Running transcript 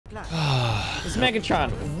It's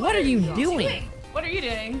Megatron. What are you doing? What are you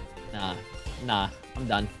doing? Nah. I'm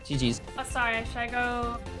done. GG's. Oh, sorry. Should I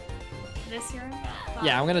go this here?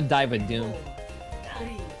 Yeah, I'm gonna dive with Doom.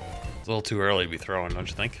 It's a little too early to be throwing, don't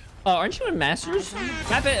you think? Oh, aren't you in Masters?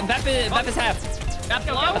 Bap is half. Bap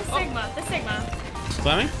low? Sigma. The Sigma.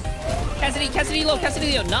 Slamming? Cassidy low.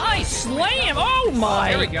 Nice slam. Oh my.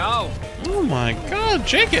 There we go. Oh my god,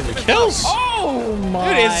 Jake getting the kills. Oh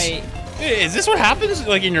my. Dude, is this what happens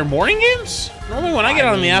like in your morning games? Normally when I get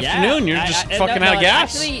on in the afternoon, you're just fucking out of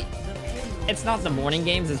gas. Actually, it's not the morning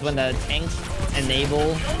games. It's when the tanks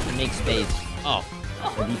enable to make space. Oh.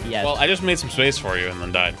 For DPS. Well, I just made some space for you and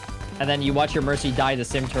then died. And then you watch your Mercy die to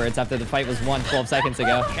sim turrets after the fight was won 12 seconds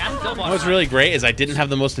ago. What's really great is I didn't have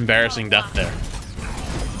the most embarrassing death there.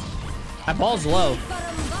 My ball's low.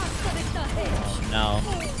 Oh, no.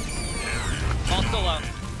 Ball's still low.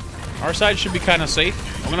 Our side should be kind of safe.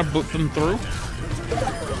 I'm gonna boot them through.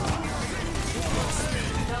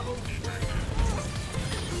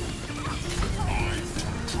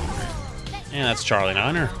 And that's Charlie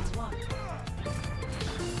Niner.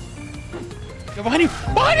 Go behind you!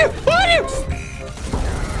 Behind you! Behind you!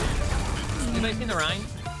 Anybody seen the Rhine?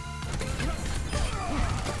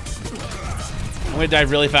 I'm gonna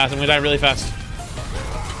dive really fast.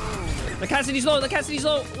 The Cassidy's low.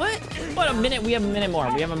 What? What a minute. We have a minute more.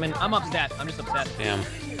 I'm upset. I'm just upset. Damn.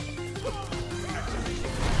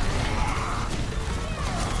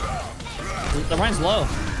 The Rhine's low.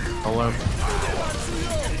 Hello.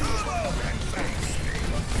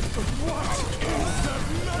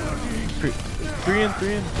 3 in,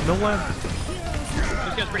 no one.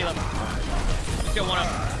 This goes pretty low. Let's go one up.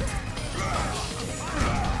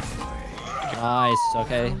 Nice.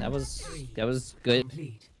 Okay, that was good.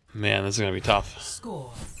 Man, this is gonna be tough.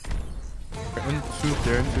 In two,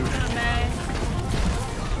 they're in two. Okay.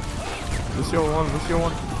 This your one.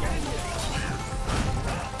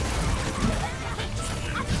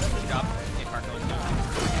 Good job. Hey, Park going down.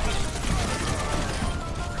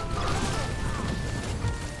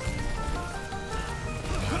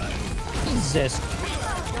 Jesus.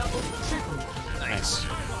 Nice.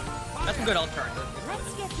 That's a good ult turn.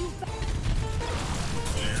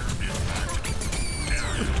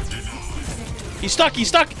 He's stuck. I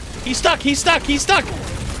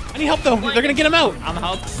need help though. They're gonna get him out. I'm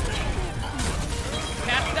helped.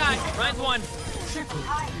 Cass died. Ryan's one.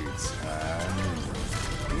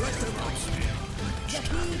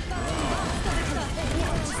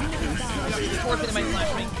 Force it might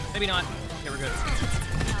flash me. Maybe not. Okay, we're good.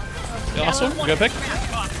 You lost one? Good pick.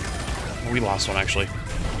 We lost one actually.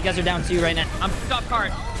 You guys are down 2 right now. I'm top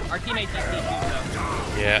card. Our teammates just need you, so.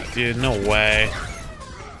 Yeah, dude, no way.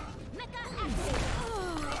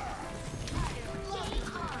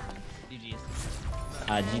 GG's.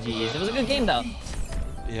 GG's. It was a good game though.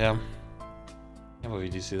 Yeah. Can't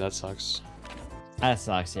believe DC, that sucks. That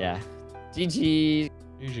sucks, yeah. GG.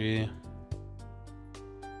 GG.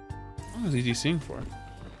 What was he DCing for?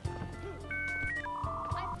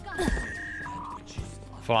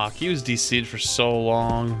 Fuck, he was DC'd for so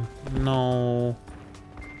long. No.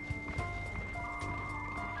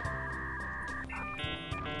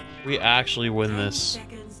 We actually win this.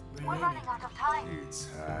 We're running out of time.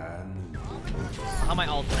 How my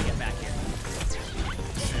ult when I get back here?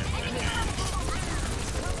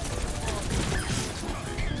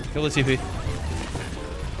 Kill the TP.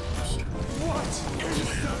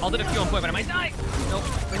 I'll do a few on point, but I might die. Nope.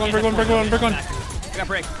 Break one. I got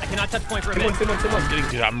break. I cannot touch point for a bit.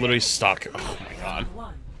 Dude, I'm literally stuck. Oh my god.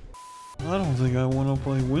 I don't think I want to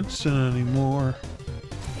play Winston anymore.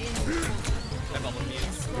 My bubble mute.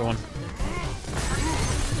 Go on.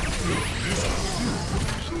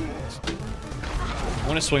 I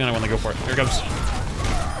want to swing on it when they go for it. Here it comes.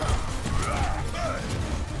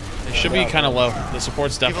 It should be kind of low. The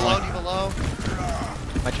support's definitely. Leave it low.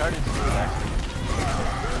 My chart is good actually.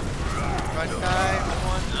 Right guy,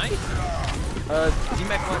 one. Nice.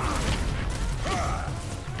 D-Mac one.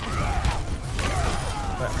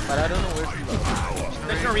 But I don't know where he goes.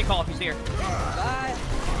 There's no recall if he's here. Bye.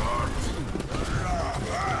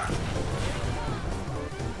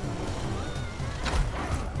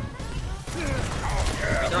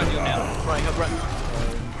 They're on you now. Run.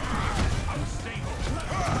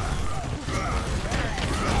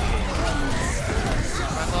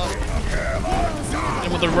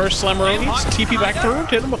 And with the reverse slammer, TP back through,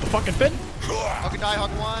 hit him with the fucking fin. Hog die,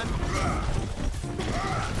 hog one.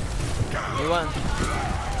 He won.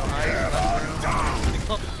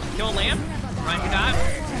 Kill Lamb. Ryan can die.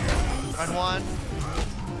 Run one.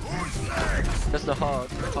 That's the hog.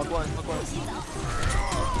 Hog one.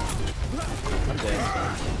 I'm dead.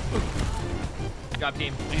 job,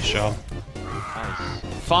 team. Nice job. Nice.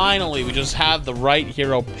 Finally, we just have the right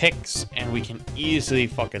hero picks, and we can easily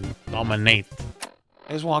fucking dominate.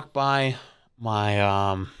 I just walked by my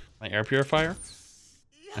my air purifier.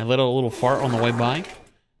 I let out a little fart on the way by,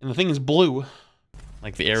 and the thing is blue,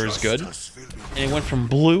 like the air is good, and it went from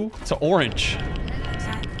blue to orange.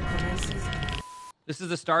 This is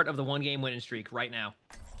the start of the 1-game winning streak right now.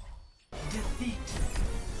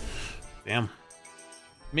 Damn.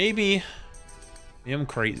 Maybe I'm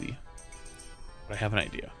crazy, but I have an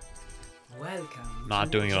idea. Welcome.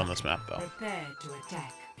 Not doing it on this map though. Prepare to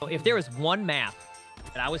attack. If there was one map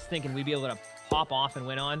that I was thinking we'd be able to pop off and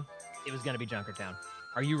win on, it was gonna be Junkertown.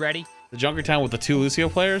 Are you ready? The Junkertown with the 2 Lucio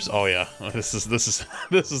players? Oh yeah, this is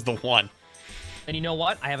the one. And you know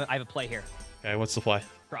what? I have a play here. Okay, what's the play?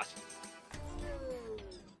 Trust.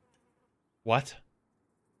 What?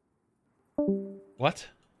 What?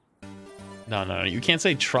 No, you can't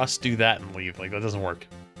say trust, do that, and leave. Like, that doesn't work.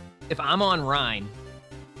 If I'm on Rhine,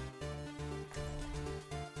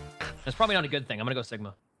 that's probably not a good thing. I'm gonna go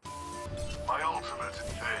Sigma. My ultimate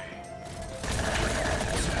fade.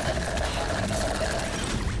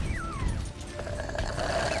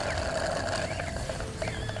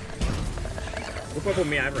 Look up with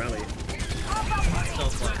me, I have rally. So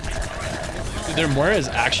close. Dude, their Moira is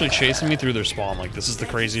actually chasing me through their spawn. Like, this is the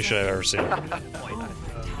craziest shit I've ever seen.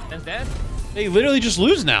 That's dead. They literally just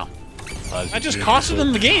lose now. I just costed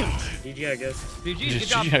them the game. GG, I guess. GG, good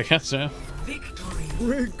job. GG, I guess, yeah.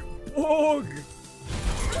 Victory.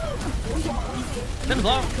 Tim's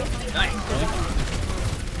low. Nice.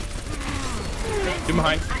 Two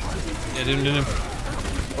behind. Yeah, didn't.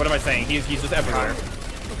 What am I saying? He's just everywhere.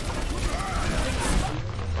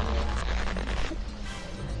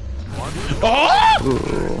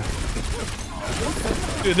 Oh!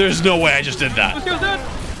 Dude, there's no way I just did that. Lucio's dead.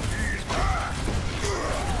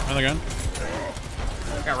 Another gun.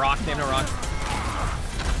 Got rock. They have no rock.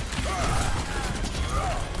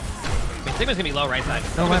 I mean, Sigma's gonna be low right side.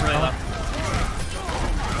 Sigma's really low.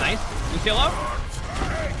 Nice. Lucio low.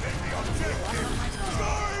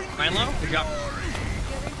 Ryan low. Good job.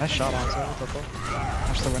 Nice shot on side, purple.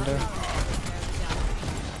 Watch the window.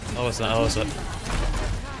 Oh, what's that? Oh, what's that?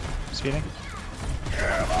 Speeding.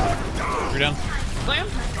 You're down. Slam.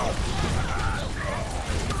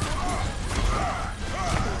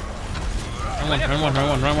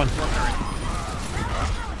 Run one.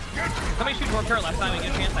 Somebody shoot more turret last time we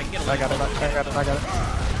get a chance. I can get a I got it.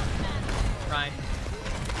 Ryan.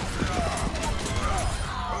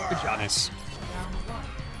 Good job. Nice.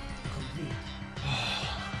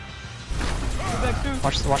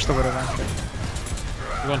 Watch the widow man.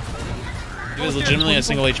 Good one. He was legitimately a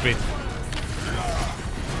single HP.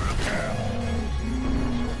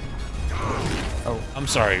 Oh. I'm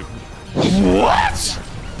sorry. What?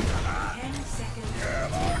 10 seconds.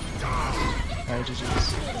 Alright, GG's.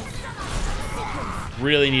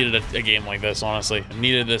 Really needed a game like this, honestly. I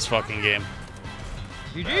needed this fucking game.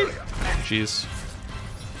 GG. Jeez.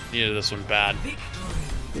 Needed this one bad.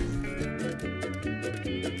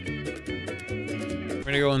 We're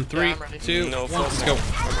gonna go in 3, 2, 1, let's go.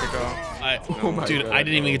 Dude, I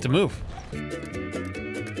didn't even get to move.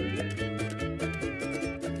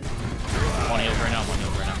 One heals right now.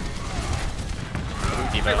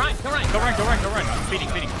 Hey, Ryan, go Ryan. Speeding.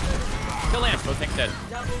 Kill Lance. Go tank dead.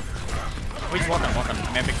 Wait, just walk on.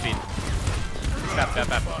 Man, big speed. Bap.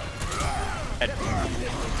 Head.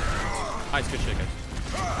 Nice, good shit, guys.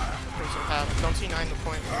 Don't see 9 the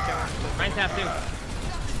point. Ryan's half too.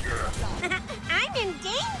 I'm in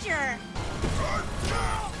danger.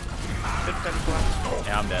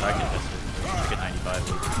 Yeah, I'm dead. I can just get 95. I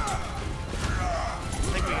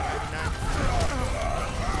think we get 99.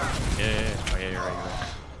 Yeah. Oh, yeah, you're right.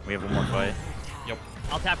 We have one more fight. Yep.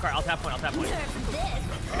 I'll tap point. I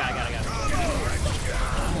got it.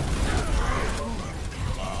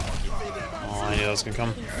 Oh, I knew that was gonna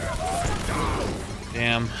come.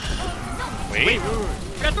 Damn. Wait. We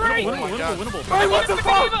got 3! Winnable. Hey, what the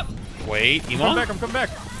fuck? Wait, Emong? I'm coming back.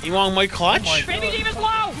 Emong might clutch? Baby Team is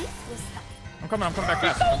low! I'm coming back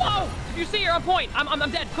He's fast. so low! If you see her on point,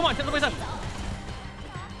 I'm dead. Come on, tell the boys up.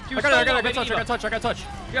 I got touch.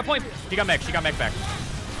 You got point. She got mech back.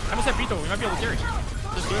 I must have Vito. We might be able to carry.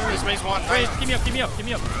 This makes one. Wait, keep me up.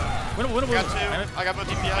 Winnable. I got 2. I got both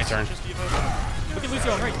DPS. My turn. Just Evo. Look at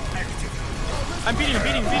Lucio on right. I'm beating him.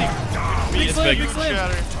 It's big. Shit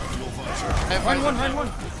out of here. Run one.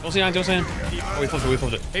 Don't say him. Oh, we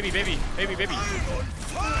flipped it. Baby.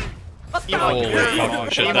 Holy fucking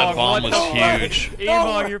shit, that bomb was huge.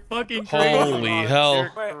 Emong, you're fucking crazy. Holy hell.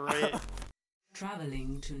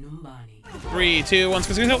 Traveling to Numbani. 3, 2, 1,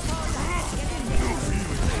 let's go.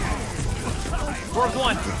 Dwarves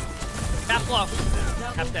one. Half low.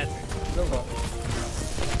 Half dead.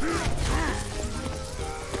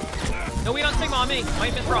 No weed on Sigma on me.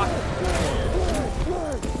 Might miss rock.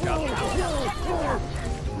 I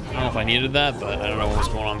don't know if I needed that, but I don't know what's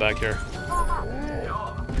going on back here.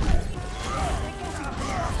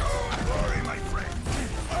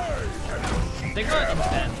 Sigma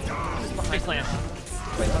instead. Nice land.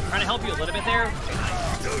 Trying to help you a little bit there.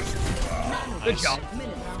 Good job.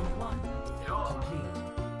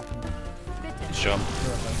 Good job.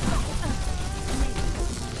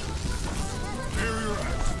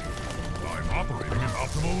 I'm operating at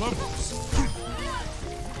optimal levels.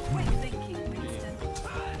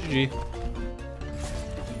 GG.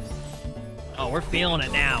 Oh, we're feeling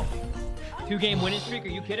it now. 2-game winning streak, are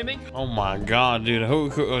you kidding me? Oh my god, dude.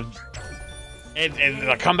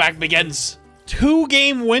 The comeback begins.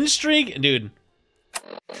 2-game win streak? Dude.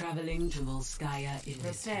 Traveling to Volskaya in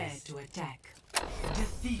prepare to attack.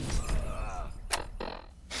 Defeat.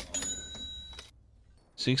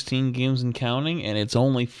 16 games and counting, and it's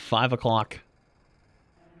only 5 o'clock.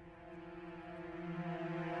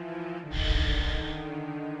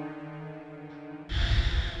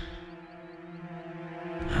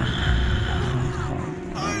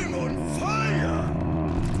 I'm on fire.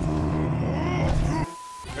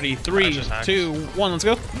 Ready, 3, 2, 1, let's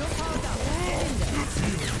go.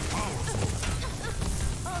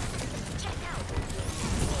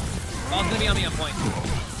 Ball's gonna be on me on point.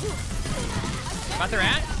 Got their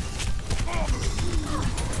at.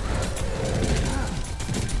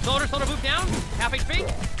 Soldier boot down. Half HP.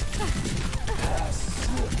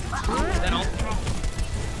 Then I'll.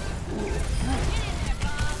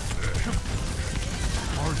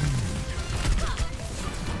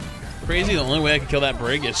 Crazy, the only way I can kill that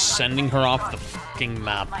brig is sending her off the fucking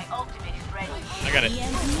map. I got it.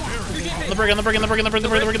 The brig, on the brig, on the brig, on the brig, on the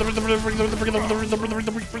brig, on the brig, on the brig, on the brig, on the brig, on the brig, on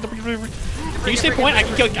the brig, on the brig. Can you stay point? I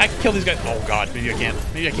can kill these guys. Oh god, maybe I can.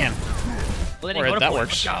 Maybe I can. Alright, that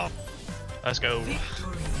works. Let's go.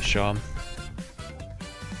 Show 'em.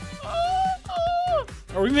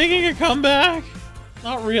 Are we making a comeback?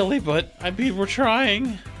 Not really, but I mean, we're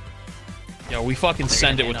trying. Yo, we fucking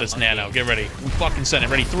send it with this nano. Get ready. We fucking send it.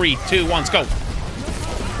 Ready? 3, 2, 1, let's go.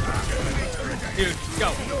 Dude,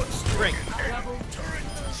 go. Bring.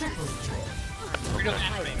 We're doing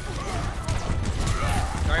activate.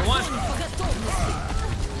 Sorry, one.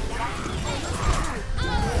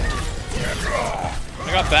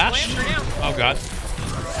 I got bashed. Oh god.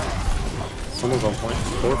 Someone's on point.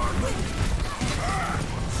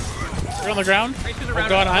 We're on the ground. Oh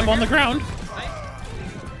god, I'm on the ground.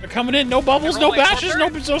 They're coming in. No bubbles, no bashes,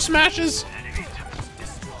 no smashes.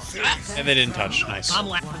 And they didn't touch. Nice. I'm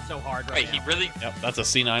laughing so hard right now. He really? Yep, that's a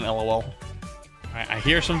C9 LOL. Alright, I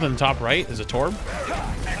hear something top right. Is a Torb.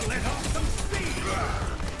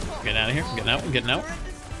 Getting out of here. I'm getting out. I'm getting out.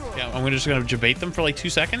 Yeah, I'm just gonna debate them for like 2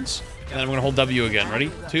 seconds. And then I'm gonna hold W again.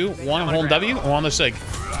 Ready? 2, 1, I'm holding W. I'm on the SIG.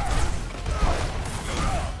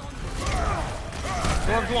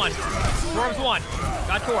 Torb's one. Torb's one.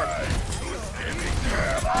 Got Torb.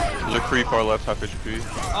 There's a creep our left, half HP.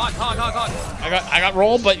 Hog. I got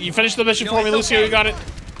roll, but you finished the mission for me, Lucio. You got it.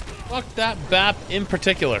 Fuck that BAP in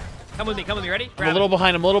particular. Come with me, ready? I'm a little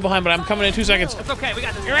behind, but I'm coming in 2 seconds. It's okay, we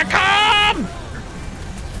got this. Here I come!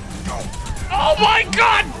 Oh my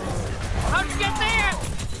god! How'd you get there?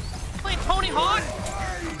 Playing Tony Hawk?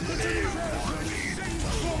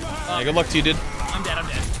 Yeah, good luck to you, dude. I'm dead. I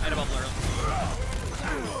had a bubble early.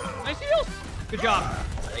 Nice heals. Good job.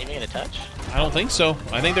 Are they gonna touch? I don't think so.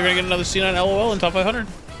 I think they're gonna get another C9 LOL in top 500.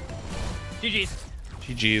 GG's.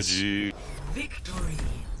 GG's. Victory.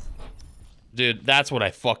 Dude, that's what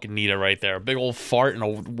I fucking needed right there. A big old fart and a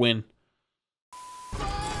win.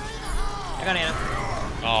 I got Anna.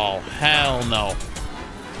 Oh, hell no.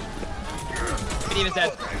 Good even's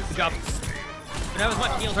dead. Good job. We don't have as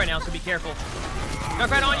much heals right now, so be careful.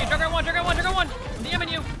 Junkrat on you. Junkrat one. I'm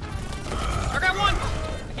DMing you. Junkrat one. I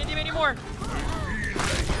can't DM anymore.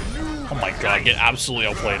 Oh my god, get absolutely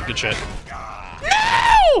outplayed. Good shit.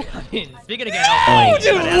 No! Speaking of getting outplayed,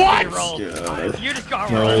 dude, what? You just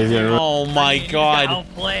got rolled. Oh my god.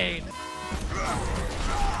 Outplayed. -2.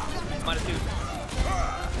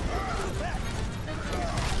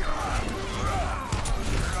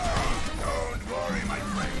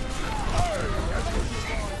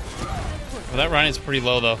 Well, that Ryan's pretty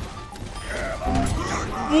low though.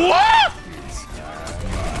 What?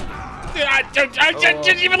 Dude, I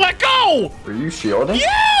didn't even let go! Are you shielding?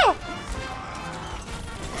 Yeah!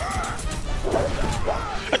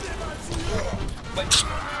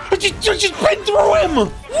 I just been through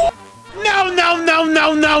him! No!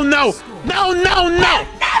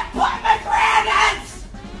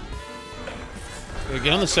 Wait,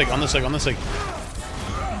 get on the sig, on the sig, on the sig.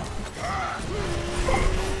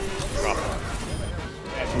 Drop.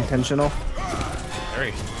 Intentional.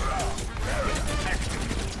 Very.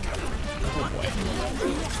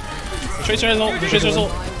 The Tracer has ult, the Tracer has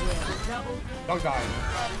ult. Dog died.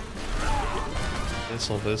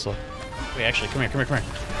 This'll. Wait, actually, come here.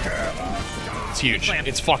 It's huge.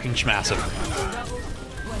 It's fucking massive.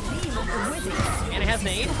 And it has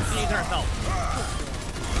nade. She needs it herself.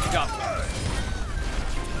 Good job.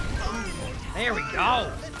 There we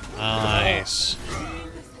go. Nice.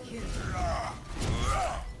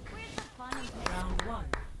 Round 1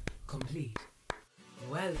 complete.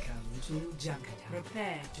 Welcome to Jakarta.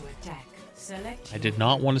 Prepare to attack. Select. I did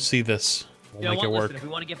not want to see this. We'll make it work. Listen, if we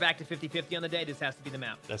want to get back to 50-50 on the day, this has to be the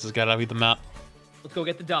map. This has got to be the map. Let's go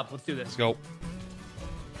get the dub. Let's do this. Let's go.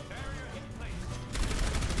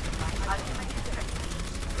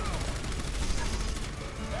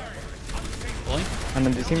 Really? And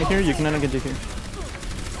then you see me here, you can get here.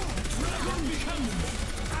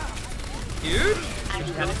 Dude! I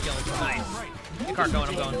just had a kill. Nice. Get cart going,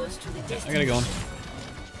 I'm going. Yeah, I gotta go on.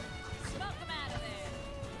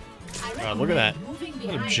 God, look at that.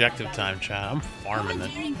 What objective time, chat. I'm farming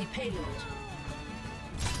it.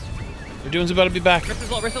 Your Doom's about to be back. Wrist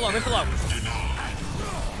is low.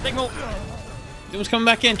 Signal. Doom's coming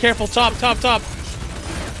back in. Careful. Top.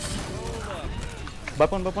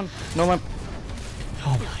 Weapon. No map.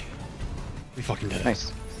 Oh my. We fucking did it.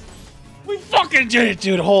 Nice. We fucking did it,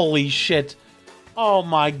 dude. Holy shit. Oh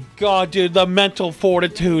my god, dude. The mental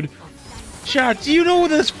fortitude. Chat, do you know what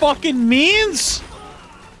this fucking means?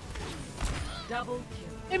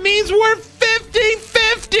 It means we're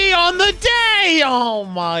 50-50 on the day! Oh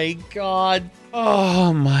my god.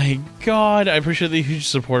 Oh my god. I appreciate the huge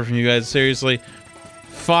support from you guys. Seriously.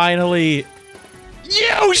 Finally.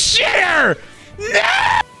 You shitter!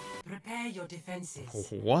 No! Prepare your defenses.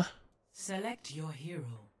 What? Select your hero.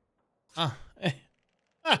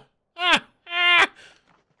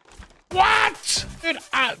 What?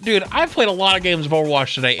 Dude, I've played a lot of games of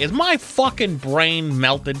Overwatch today. Is my fucking brain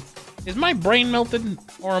melted? Is my brain melted?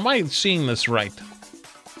 Or am I seeing this right?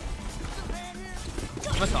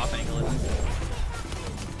 I'm a top angle it.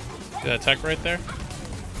 See that tech right there?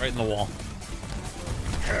 Right in the wall.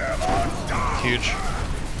 It's huge.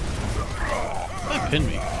 That pinned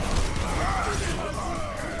me.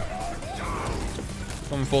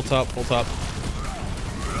 Coming full top.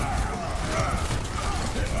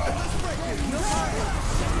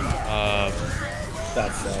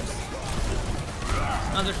 That sucks.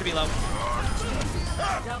 Under should be low.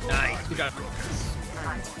 Nice, good job.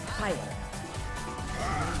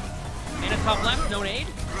 And a top left, no nade.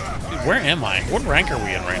 Dude, where am I? What rank are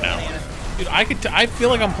we in right now? Dude, I feel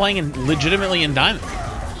like I'm playing legitimately in Diamond.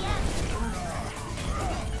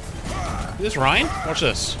 This Ryan? Watch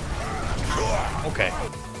this. Okay.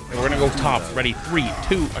 We're gonna go top. Ready? 3,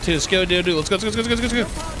 2, let's go, dude. Let's go.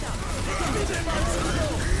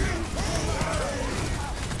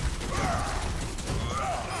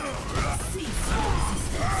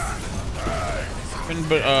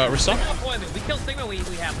 But Rissa? We killed Sigma, we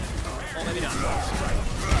have it. Oh, maybe not.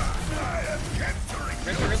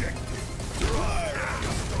 Rip.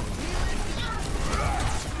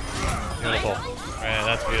 Beautiful. Yeah,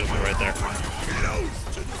 that's beautiful right there.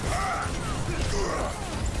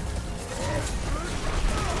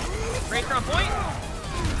 Racer on point.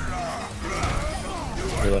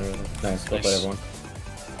 Really. Nice. Go play everyone.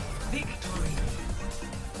 Victory.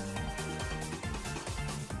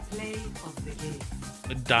 Play of the game.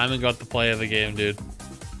 The Diamond got the play of the game, dude.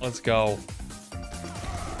 Let's go.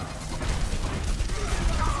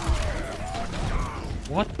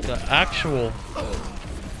 What the actual...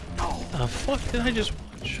 the fuck did I just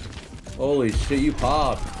watch? Holy shit, you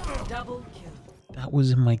popped. Double kill. That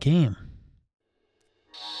was in my game.